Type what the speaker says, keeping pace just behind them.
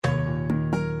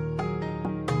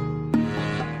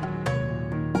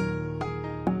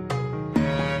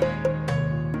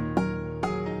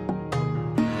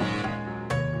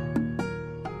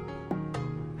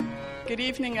Good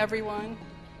evening, everyone.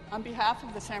 On behalf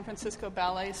of the San Francisco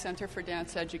Ballet Center for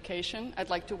Dance Education, I'd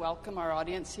like to welcome our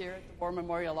audience here at the War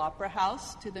Memorial Opera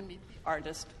House to the Meet the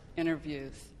Artist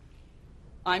interviews.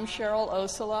 I'm Cheryl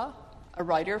Ossola, a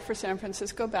writer for San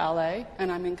Francisco Ballet,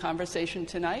 and I'm in conversation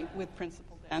tonight with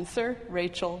principal dancer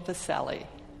Rachel Viselli.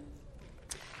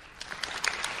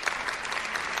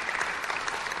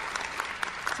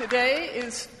 Today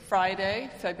is Friday,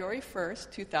 February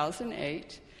 1st,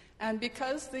 2008, and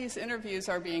because these interviews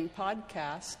are being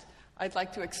podcast, I'd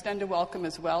like to extend a welcome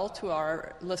as well to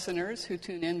our listeners who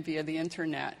tune in via the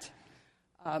internet.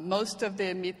 Most of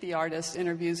the Meet the Artist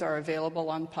interviews are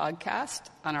available on podcast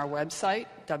on our website,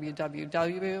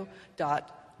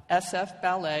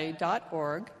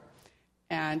 www.sfballet.org,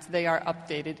 and they are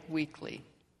updated weekly.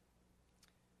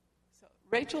 So,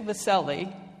 Rachel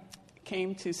Viselli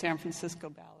came to San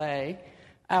Francisco Ballet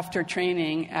after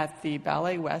training at the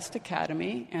Ballet West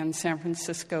Academy and San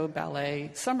Francisco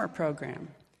Ballet Summer Program.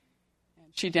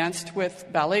 She danced with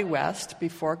Ballet West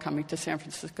before coming to San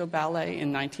Francisco Ballet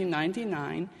in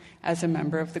 1999 as a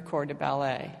member of the Corps de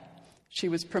Ballet. She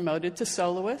was promoted to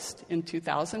soloist in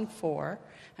 2004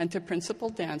 and to principal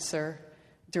dancer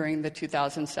during the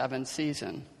 2007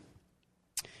 season.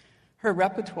 Her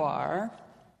repertoire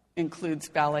includes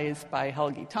ballets by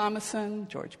Helgi Thomasson,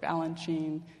 George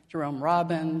Balanchine, Jerome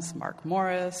Robbins, Mark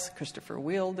Morris, Christopher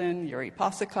Wheeldon, Yuri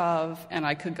Posakov, and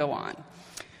I could go on.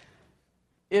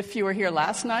 If you were here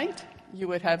last night, you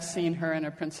would have seen her in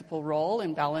a principal role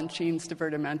in Balanchine's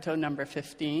Divertimento No.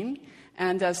 15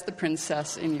 and as the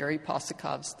princess in Yuri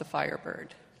Posakov's The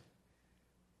Firebird.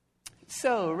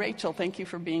 So, Rachel, thank you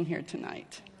for being here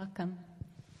tonight. Welcome.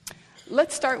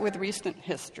 Let's start with recent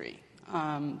history.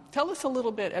 Tell us a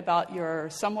little bit about your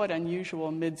somewhat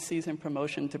unusual mid-season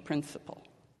promotion to principal.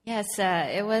 Yes,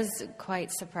 it was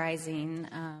quite surprising.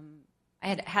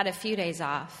 I had a few days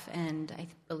off, and I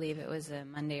believe it was a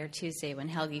Monday or Tuesday when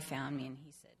Helgi found me, and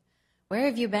he said, "Where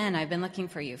have you been? I've been looking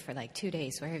for you for like 2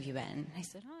 days. Where have you been?" And I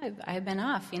said, "Oh, I've been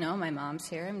off. My mom's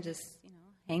here. I'm just,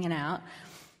 hanging out."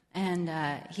 And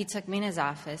he took me in his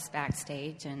office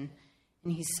backstage, and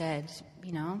he said,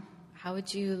 "How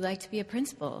would you like to be a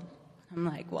principal?" I'm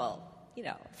like, "Well,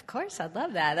 of course I'd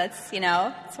love that. That's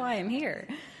why I'm here."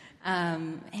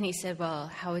 And he said, "Well,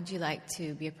 how would you like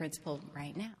to be a principal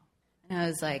right now?" And I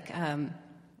was like,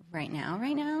 right now?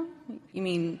 You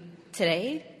mean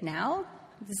today? Now?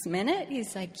 This minute?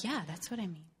 He's like, "Yeah, that's what I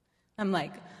mean." I'm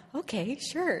like, "Okay,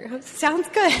 sure. Sounds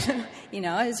good."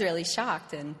 I was really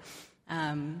shocked. And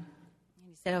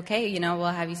he said, "Okay, we'll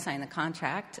have you sign the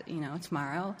contract,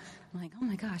 tomorrow." I'm like, "Oh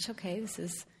my gosh, okay, this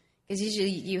is..." Because usually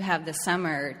you have the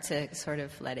summer to sort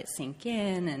of let it sink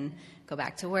in and go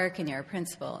back to work and you're a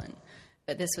principal.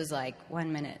 But this was like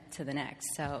 1 minute to the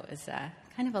next. So it was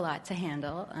kind of a lot to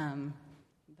handle.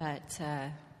 It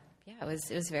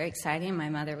was very exciting. My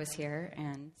mother was here,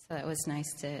 and so it was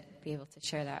nice to be able to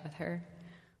share that with her.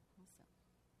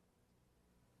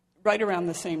 Right around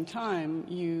the same time,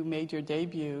 you made your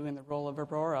debut in the role of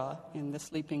Aurora in The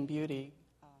Sleeping Beauty,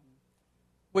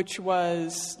 which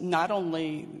was not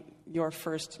only your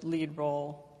first lead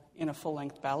role in a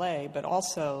full-length ballet, but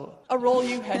also a role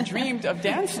you had dreamed of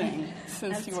dancing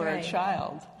since you were a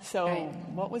child. So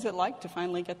What was it like to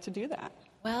finally get to do that?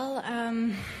 Well,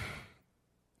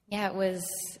 it was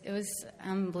an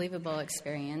unbelievable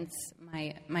experience.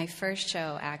 My first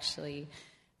show, actually,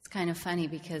 it's kind of funny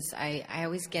because I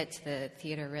always get to the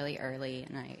theater really early,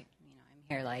 and I'm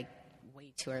here like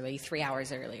way too early, 3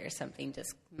 hours early or something,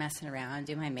 just messing around,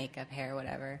 do my makeup, hair,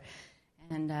 whatever.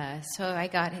 And so I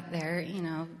got there,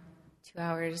 2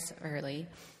 hours early,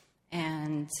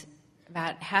 and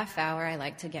about half hour I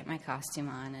like to get my costume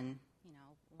on and,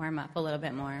 warm up a little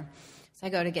bit more. So I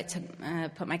go to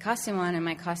put my costume on, and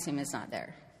my costume is not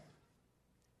there.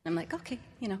 I'm like, okay,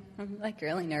 I'm like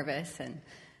really nervous, and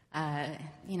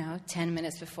 10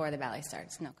 minutes before the ballet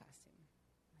starts, no costume.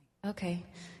 Like, okay,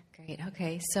 great,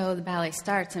 okay. So the ballet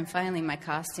starts, and finally my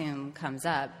costume comes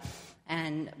up,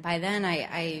 and by then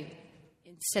I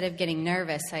instead of getting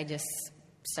nervous, I just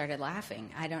started laughing.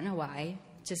 I don't know why.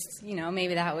 Just,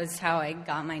 maybe that was how I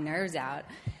got my nerves out.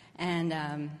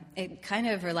 And it kind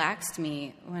of relaxed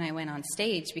me when I went on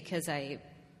stage because I,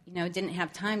 didn't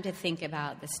have time to think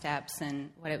about the steps and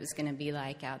what it was going to be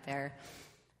like out there.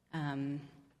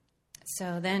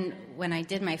 So then when I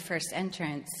did my first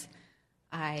entrance,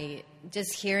 I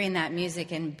just hearing that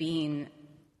music and being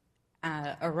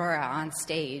Aurora on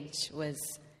stage was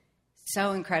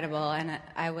so incredible. And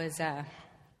I was on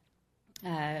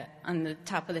the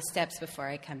top of the steps before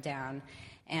I come down,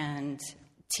 and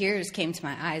tears came to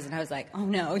my eyes, and I was like, "Oh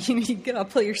no, you gotta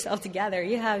pull yourself together.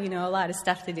 You have, a lot of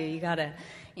stuff to do. You gotta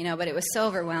but it was so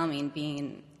overwhelming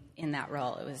being in that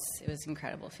role. It was an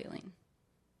incredible feeling.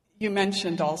 You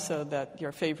mentioned also that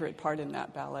your favorite part in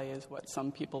that ballet is what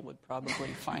some people would probably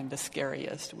find the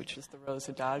scariest, which is the Rose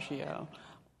Adagio.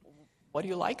 What do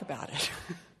you like about it?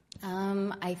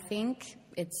 I think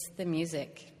it's the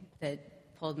music that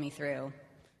pulled me through.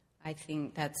 I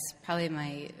think that's probably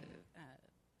my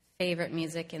favorite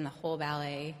music in the whole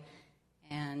ballet,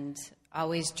 and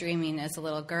always dreaming as a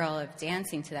little girl of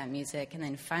dancing to that music, and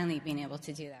then finally being able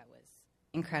to do that was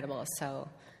incredible. So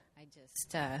I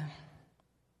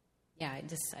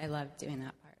love doing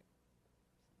that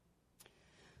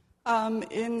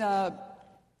part. In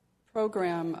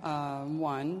program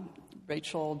 1,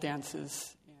 Rachel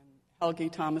dances in Helgi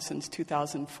Thomassen's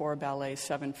 2004 ballet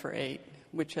 7 for 8,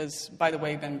 which has, by the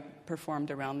way, been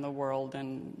performed around the world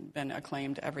and been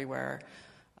acclaimed everywhere,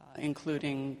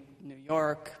 including New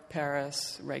York,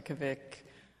 Paris, Reykjavik.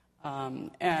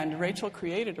 And Rachel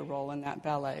created a role in that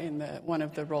ballet, one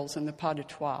of the roles in the pas de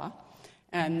trois,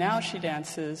 and now she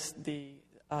dances the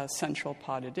central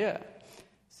pas de deux.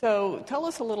 So tell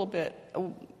us a little bit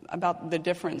about the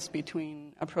difference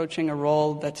between approaching a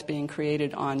role that's being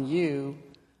created on you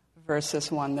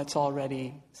versus one that's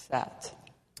already set.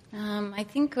 I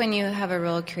think when you have a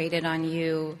role created on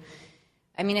you,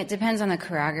 it depends on the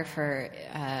choreographer,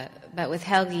 but with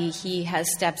Helgi, he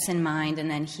has steps in mind, and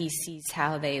then he sees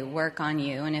how they work on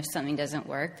you, and if something doesn't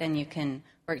work, then you can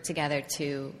work together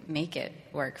to make it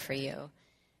work for you.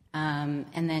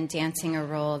 And then dancing a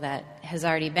role that has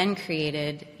already been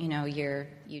created,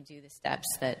 you do the steps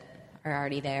that are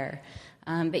already there,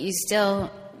 but you still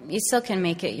can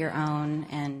make it your own,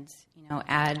 and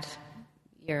add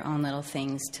your own little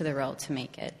things to the role to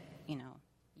make it,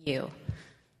 you.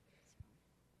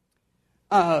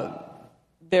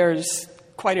 There's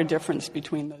quite a difference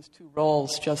between those two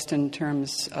roles, just in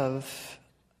terms of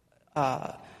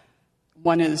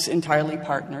one is entirely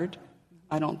partnered.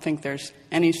 I don't think there's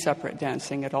any separate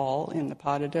dancing at all in the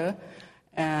pas de deux,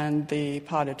 and the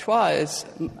pas de trois is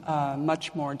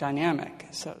much more dynamic.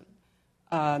 So,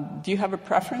 do you have a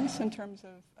preference in terms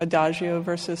of adagio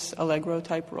versus allegro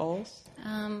type roles?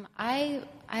 I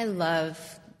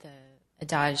love the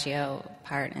adagio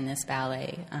part in this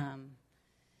ballet.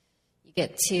 You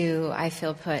get to, I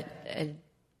feel, put a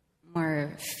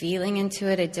more feeling into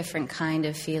it, a different kind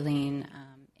of feeling.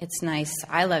 It's nice.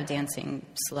 I love dancing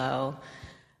slow.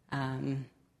 And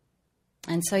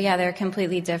so, they're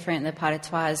completely different. The pas de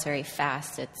trois is very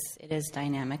fast. It is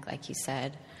dynamic, like you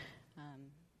said.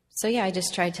 I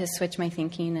just tried to switch my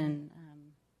thinking and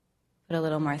put a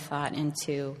little more thought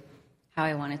into how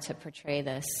I wanted to portray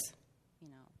this,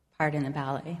 part in the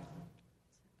ballet.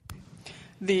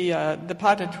 The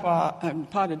pas de trois,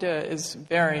 pas de deux is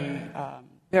very,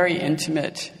 very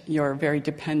intimate. You're very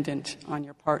dependent on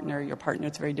your partner. Your partner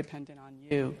is very dependent on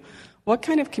you. What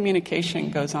kind of communication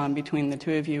goes on between the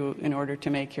two of you in order to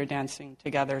make your dancing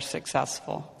together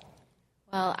successful?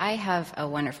 Well, I have a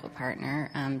wonderful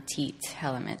partner. Teet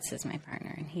Hellemitz is my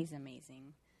partner, and he's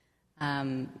amazing.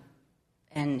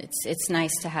 And it's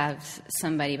nice to have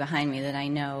somebody behind me that I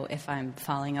know if I'm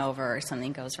falling over or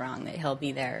something goes wrong, that he'll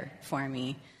be there for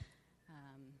me.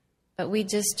 But we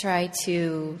just try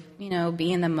to,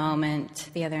 be in the moment.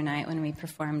 The other night when we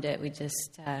performed it, we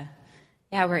just,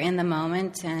 we're in the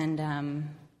moment and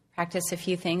practice a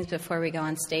few things before we go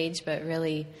on stage, but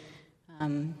really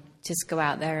just go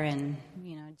out there and,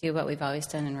 do what we've always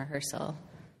done in rehearsal.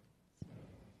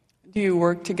 Do you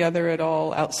work together at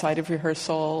all outside of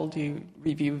rehearsal? Do you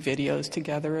review videos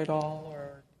together at all,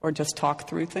 or just talk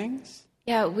through things?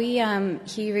 Yeah,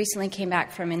 he recently came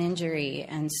back from an injury,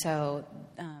 and so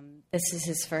this is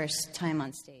his first time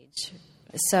on stage.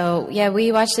 So,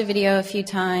 we watched the video a few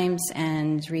times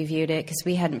and reviewed it because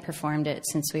we hadn't performed it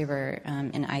since we were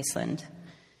in Iceland.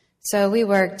 So we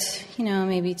worked,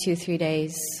 maybe 2-3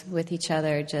 days with each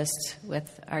other, just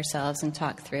with ourselves, and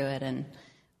talked through it and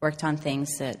worked on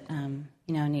things that,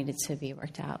 needed to be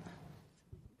worked out.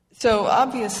 So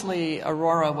obviously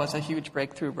Aurora was a huge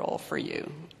breakthrough role for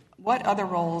you. What other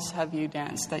roles have you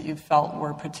danced that you felt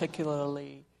were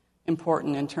particularly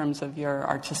important in terms of your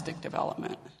artistic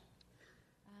development?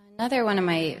 Another one of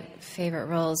my favorite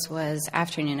roles was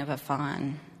Afternoon of a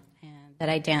Faun, that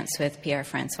I danced with Pierre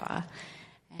Francois.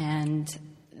 And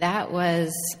that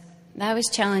was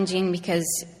challenging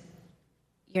because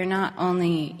you're not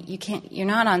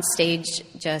on stage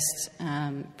just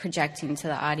projecting to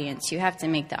the audience. You have to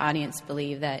make the audience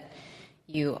believe that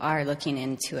you are looking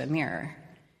into a mirror,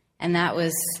 and that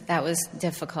was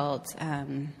difficult.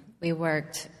 We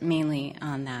worked mainly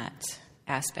on that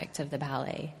aspect of the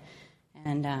ballet,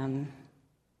 and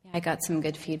I got some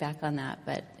good feedback on that.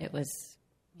 But it was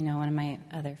one of my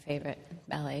other favorite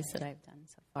ballets that I've done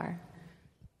so far.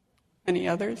 Any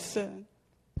others?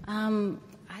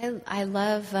 I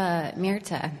love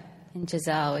Myrta and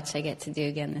Giselle, which I get to do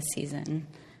again this season.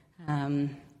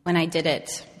 When I did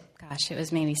it, it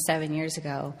was maybe 7 years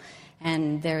ago,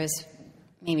 and there was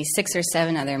maybe 6 or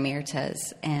 7 other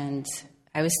Myrtas, and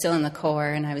I was still in the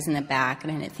corps, and I was in the back,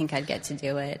 and I didn't think I'd get to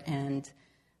do it, and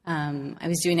I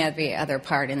was doing every other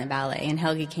part in the ballet, and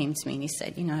Helgi came to me and he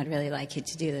said, I'd really like you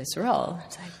to do this role. I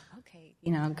was like, okay,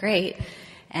 great.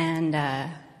 And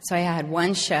so I had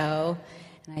one show,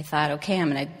 and I thought, okay,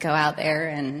 I'm going to go out there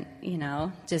and,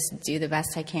 just do the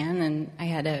best I can, and I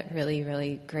had a really,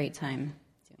 really great time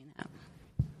doing that.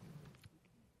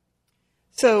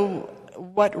 So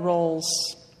what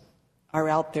roles are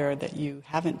out there that you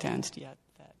haven't danced yet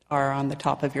that are on the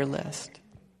top of your list?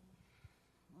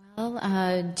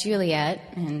 Well, Juliet,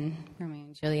 and Romeo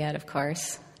and Juliet, of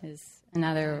course, is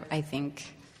another, I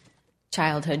think,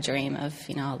 childhood dream of,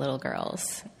 all little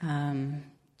girls.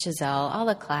 Giselle, all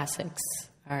the classics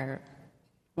are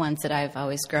ones that I've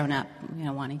always grown up,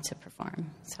 wanting to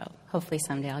perform. So hopefully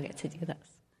someday I'll get to do those.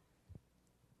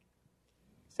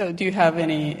 So do you have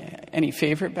any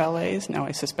favorite ballets? Now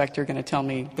I suspect you're going to tell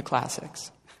me the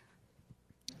classics.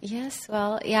 Yes,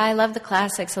 well, yeah, I love the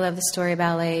classics. I love the story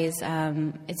ballets.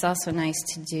 It's also nice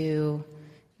to do,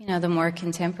 the more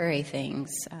contemporary things.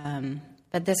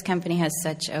 But this company has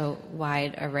such a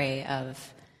wide array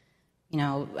of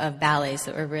ballets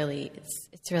that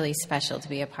it's really special to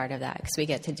be a part of that because we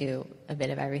get to do a bit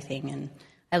of everything. And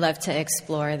I love to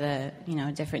explore the,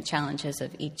 different challenges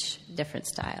of each different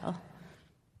style.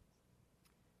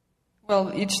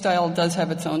 Well, each style does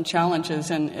have its own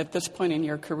challenges, and at this point in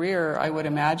your career, I would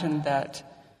imagine that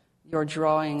you're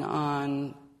drawing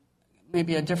on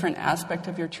maybe a different aspect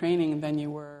of your training than you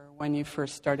were when you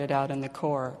first started out in the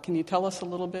Corps. Can you tell us a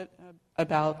little bit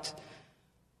about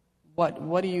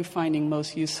what are you finding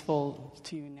most useful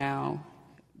to you now,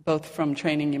 both from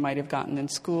training you might have gotten in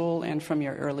school and from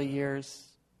your early years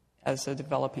as a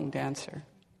developing dancer?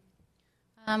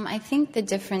 I think the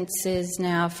differences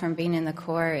now from being in the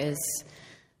Corps is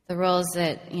the roles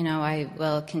that, I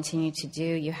will continue to do.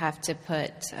 You have to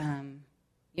put,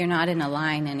 you're not in a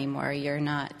line anymore. You're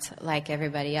not like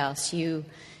everybody else. You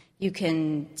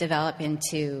can develop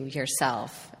into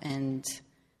yourself, and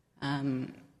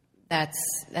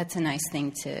that's a nice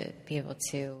thing to be able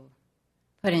to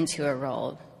put into a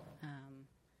role.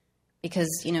 Because,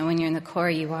 when you're in the Corps,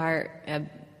 you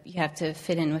have to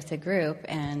fit in with the group,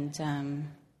 and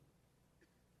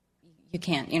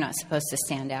you're not supposed to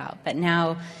stand out. But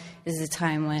now is a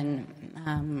time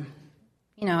when,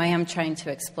 I am trying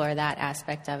to explore that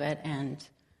aspect of it and,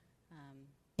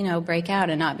 break out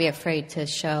and not be afraid to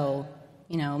show,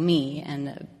 me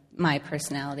and my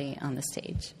personality on the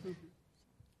stage. Mm-hmm.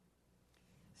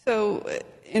 So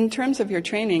in terms of your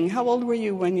training, how old were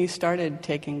you when you started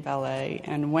taking ballet,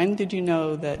 and when did you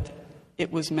know that it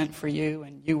was meant for you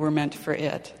and you were meant for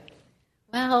it?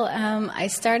 Well, I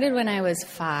started when I was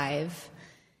 5,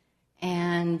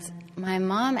 and my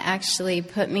mom actually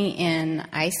put me in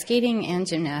ice skating and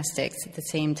gymnastics at the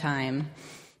same time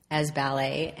as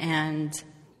ballet, and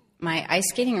my ice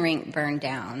skating rink burned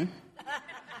down.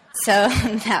 So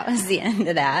that was the end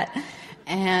of that.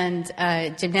 And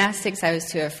gymnastics, I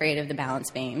was too afraid of the balance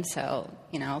beam, so,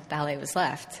 ballet was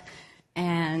left.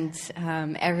 And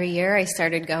every year I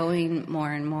started going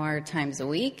more and more times a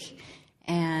week,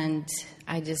 and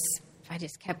I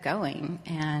just kept going.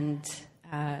 And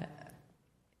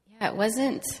it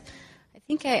wasn't,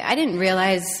 I didn't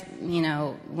realize,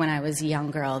 when I was a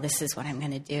young girl, this is what I'm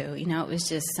going to do. It was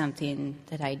just something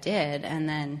that I did. And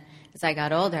then as I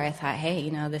got older, I thought, hey,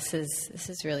 this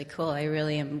is really cool. I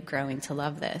really am growing to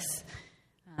love this.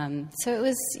 So it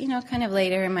was, kind of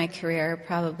later in my career,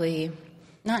 probably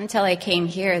not until I came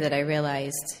here that I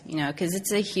realized, because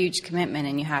it's a huge commitment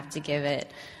and you have to give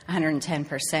it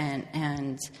 110%.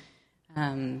 And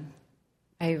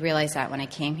I realized that when I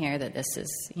came here that this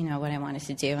is, what I wanted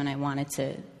to do, and I wanted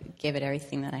to give it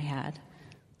everything that I had.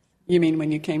 You mean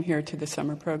when you came here to the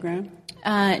summer program?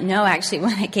 No, actually,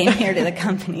 when I came here to the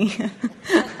company. So,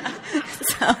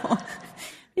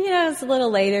 it was a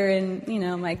little later in,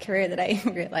 my career that I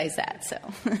realized that. So,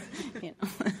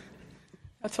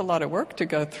 That's a lot of work to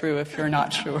go through if you're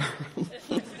not sure.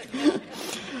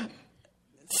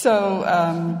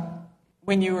 So,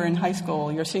 when you were in high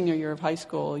school, your senior year of high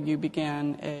school, you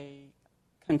began a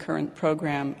concurrent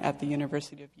program at the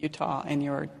University of Utah, and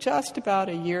you're just about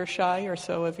a year shy or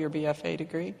so of your BFA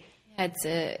degree. Yeah,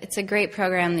 it's a great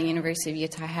program the University of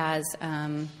Utah has.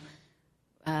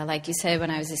 like you said,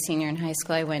 when I was a senior in high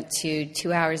school, I went to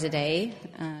 2 hours a day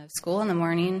of school in the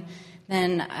morning.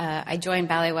 Then I joined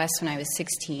Ballet West when I was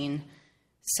 16.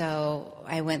 So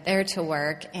I went there to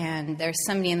work, and there's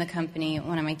somebody in the company,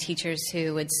 one of my teachers,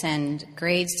 who would send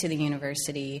grades to the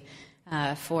university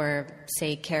for,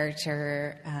 say,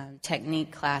 character,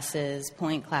 technique classes,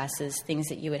 point classes, things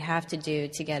that you would have to do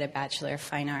to get a Bachelor of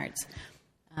Fine Arts.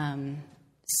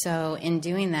 So in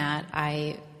doing that,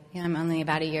 I'm only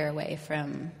about a year away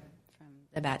from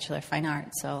the Bachelor of Fine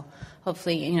Arts. So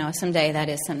hopefully, someday that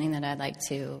is something that I'd like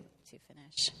to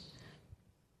finish.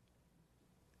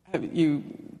 Have you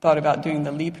thought about doing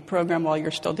the LEAP program while you're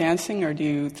still dancing, or do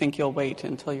you think you'll wait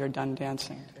until you're done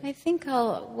dancing? I think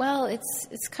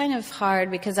it's kind of hard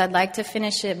because I'd like to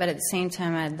finish it, but at the same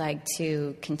time I'd like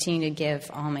to continue to give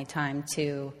all my time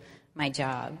to my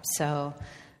job. So,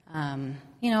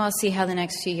 I'll see how the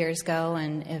next few years go,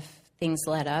 and if things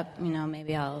let up,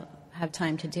 maybe I'll have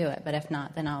time to do it. But if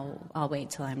not, then I'll wait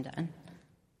till I'm done.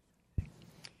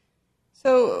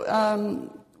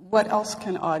 So, what else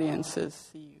can audiences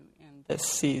see you in this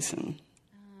season?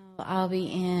 I'll be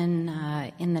in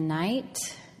the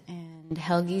Night and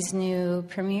Helgi's new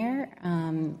premiere,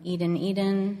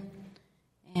 Eden,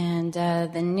 and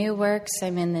the new works.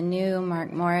 I'm in the new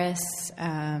Mark Morris,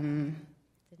 the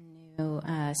new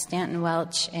Stanton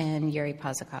Welch, and Yuri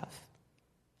Pozakov.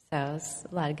 So it's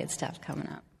a lot of good stuff coming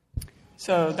up.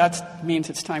 So that means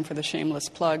it's time for the shameless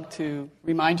plug to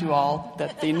remind you all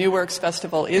that the New Works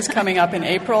Festival is coming up in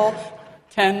April.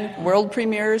 10 world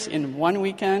premieres in one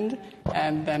weekend,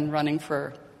 and then running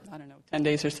for, 10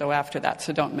 days or so after that,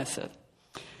 so don't miss it.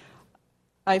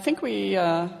 I think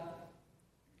it's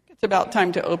about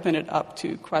time to open it up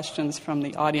to questions from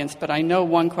the audience, but I know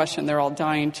one question they're all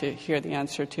dying to hear the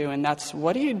answer to, and that's,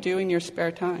 what do you do in your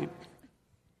spare time?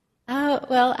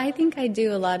 Well, I think I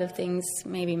do a lot of things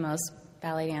maybe most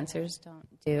ballet dancers don't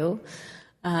do.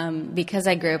 Because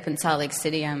I grew up in Salt Lake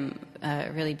City, I'm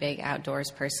a really big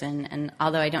outdoors person, and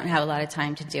although I don't have a lot of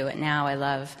time to do it now, I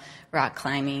love rock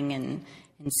climbing and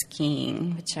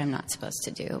skiing, which I'm not supposed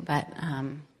to do, but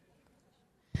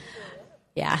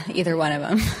either one of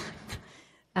them.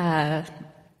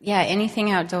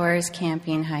 Anything outdoors,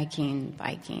 camping, hiking,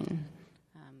 biking,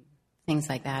 things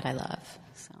like that I love.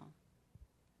 So.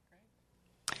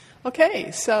 Okay,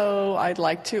 so I'd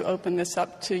like to open this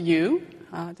up to you.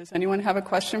 Does anyone have a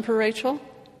question for Rachel?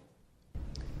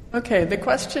 Okay, the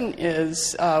question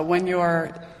is, when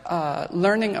you're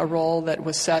learning a role that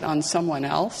was set on someone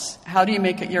else, how do you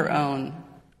make it your own?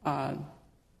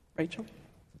 Rachel?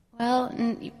 Well,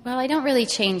 I don't really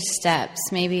change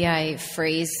steps. Maybe I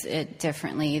phrase it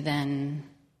differently than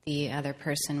the other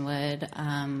person would.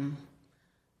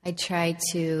 I try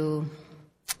to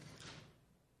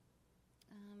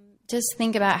just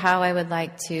think about how I would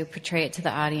like to portray it to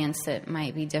the audience that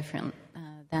might be different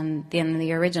than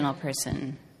the original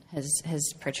person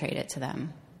has portrayed it to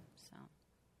them.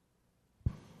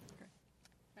 So.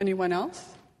 Anyone else?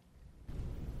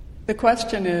 The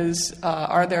question is,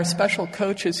 are there special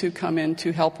coaches who come in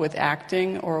to help with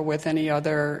acting or with any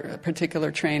other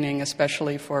particular training,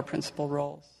 especially for principal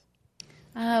roles?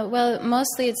 Well,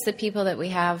 mostly it's the people that we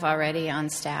have already on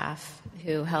staff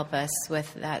who help us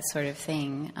with that sort of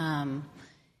thing. And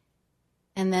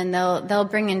then they'll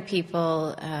bring in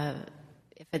people,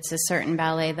 if it's a certain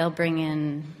ballet, they'll bring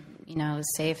in,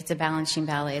 say if it's a balancing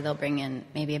ballet, they'll bring in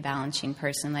maybe a balancing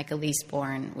person, like Elise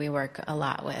Bourne we work a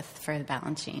lot with for the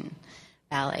balancing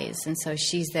ballets. And so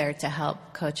she's there to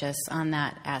help coach us on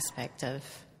that aspect of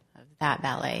that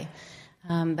ballet.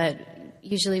 But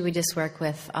usually we just work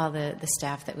with all the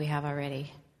staff that we have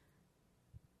already.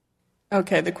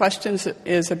 Okay, the question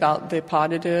is about the pas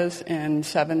de deux in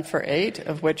 7 for 8,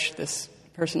 of which this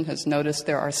person has noticed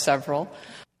there are several.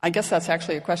 I guess that's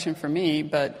actually a question for me,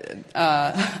 but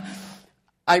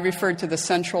I referred to the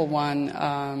central one.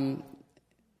 How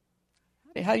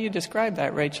do you describe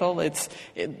that, Rachel?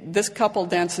 This couple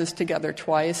dances together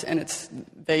twice, and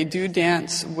they do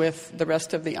dance with the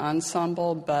rest of the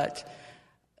ensemble, but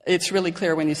it's really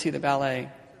clear when you see the ballet.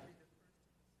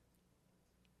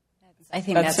 I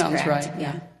think that that's sounds correct. Right.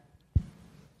 Yeah.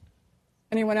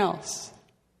 Anyone else?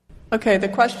 Okay, the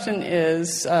question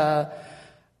is,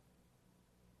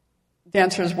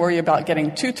 dancers worry about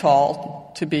getting too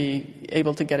tall to be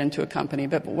able to get into a company,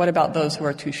 but what about those who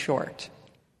are too short?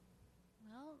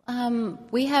 Well,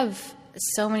 we have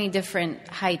so many different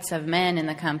heights of men in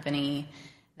the company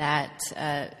that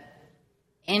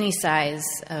any size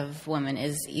of woman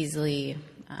is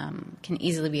can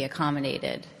easily be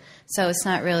accommodated. So it's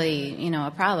not really,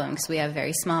 a problem because we have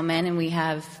very small men and we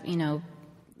have,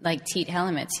 like Teet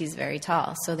Helamitz, he's very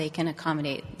tall, so they can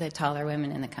accommodate the taller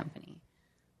women in the company.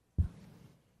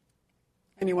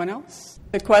 Anyone else?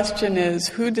 The question is,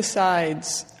 who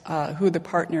decides who the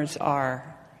partners are?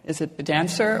 Is it the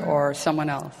dancer or someone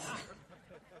else?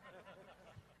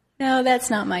 No,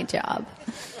 that's not my job.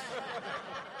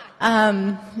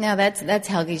 No, that's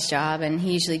Helgi's job, and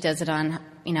he usually does it on,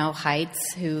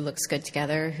 heights, who looks good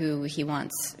together, who he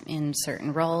wants in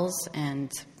certain roles,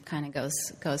 and kind of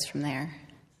goes from there.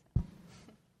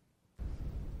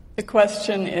 The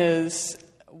question is,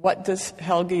 what does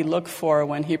Helgi look for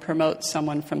when he promotes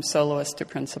someone from soloist to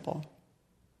principal?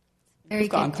 Very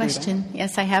good question.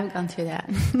 Yes, I have gone through that.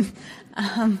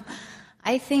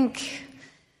 I think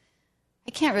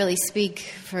I can't really speak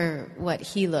for what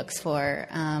he looks for,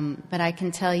 but I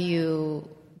can tell you,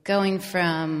 going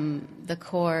from the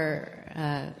corps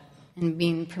and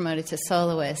being promoted to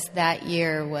soloist, that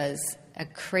year was a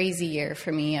crazy year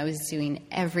for me. I was doing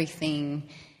everything,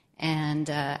 and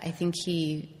I think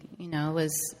he,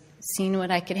 was seeing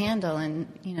what I could handle and,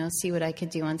 see what I could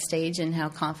do on stage and how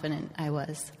confident I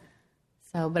was.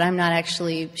 So, but I'm not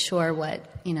actually sure what,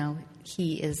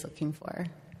 he is looking for.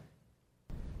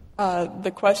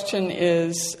 The question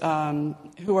is,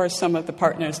 who are some of the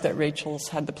partners that Rachel's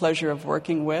had the pleasure of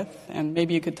working with? And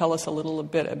maybe you could tell us a little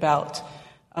bit about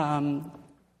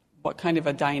what kind of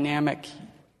a dynamic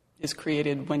is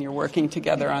created when you're working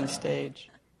together on stage.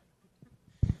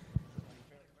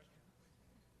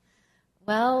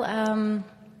 Well, I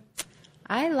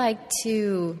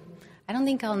don't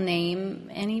think I'll name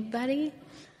anybody.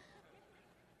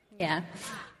 Yeah.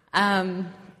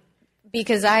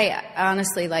 Because I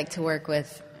honestly like to work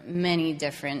with many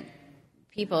different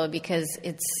people, because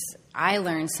I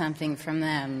learn something from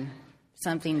them,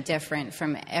 something different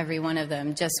from every one of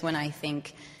them. Just when I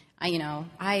think, I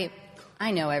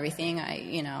know everything,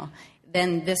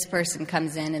 then this person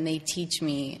comes in and they teach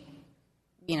me,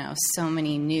 so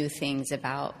many new things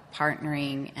about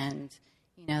partnering and,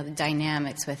 the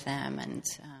dynamics with them and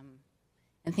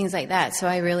things like that. So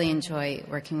I really enjoy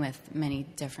working with many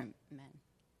different men.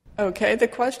 Okay, the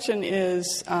question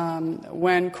is,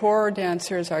 when corps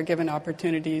dancers are given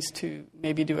opportunities to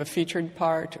maybe do a featured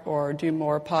part or do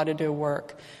more pas de deux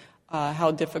work,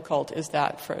 how difficult is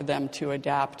that for them to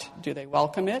adapt? Do they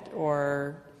welcome it,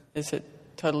 or is it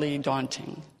totally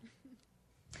daunting?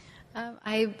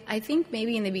 I think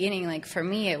maybe in the beginning, like for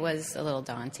me, it was a little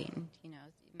daunting.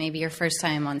 Maybe your first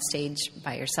time on stage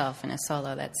by yourself in a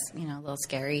solo, that's a little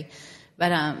scary.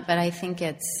 But I think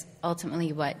it's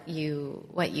ultimately what you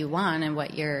want, and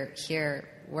what you're here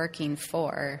working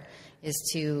for is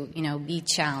to be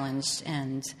challenged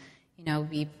and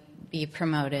be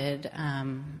promoted,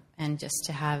 and just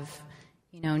to have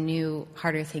new,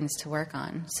 harder things to work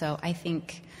on. So I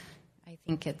think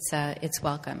it's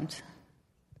welcomed.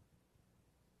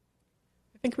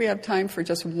 I think we have time for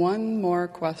just one more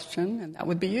question, and that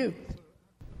would be you.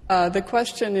 The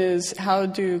question is, how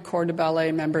do corps de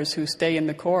ballet members who stay in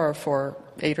the corps for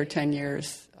 8 or 10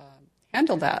 years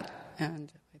handle that?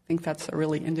 And I think that's a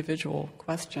really individual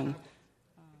question.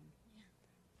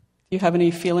 Do you have any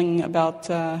feeling about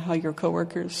how your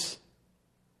coworkers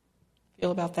feel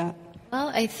about that? Well,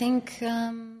 I think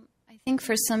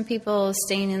for some people,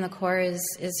 staying in the corps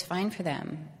is fine for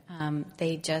them.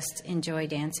 They just enjoy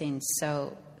dancing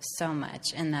so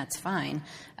much, and that's fine.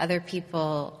 Other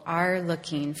people are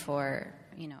looking for,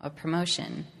 a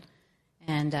promotion.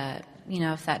 And,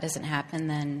 if that doesn't happen,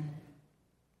 then,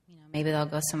 maybe they'll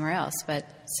go somewhere else. But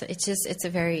it's a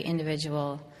very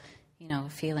individual,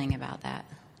 feeling about that.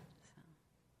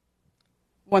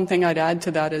 One thing I'd add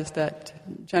to that is that,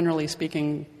 generally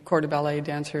speaking, corps de ballet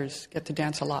dancers get to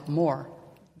dance a lot more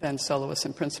than soloists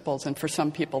and principals, and for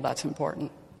some people that's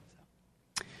important.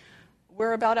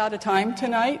 We're about out of time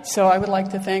tonight, so I would like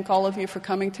to thank all of you for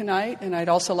coming tonight, and I'd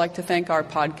also like to thank our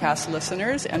podcast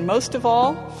listeners, and most of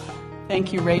all,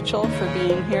 thank you, Rachel, for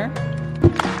being here.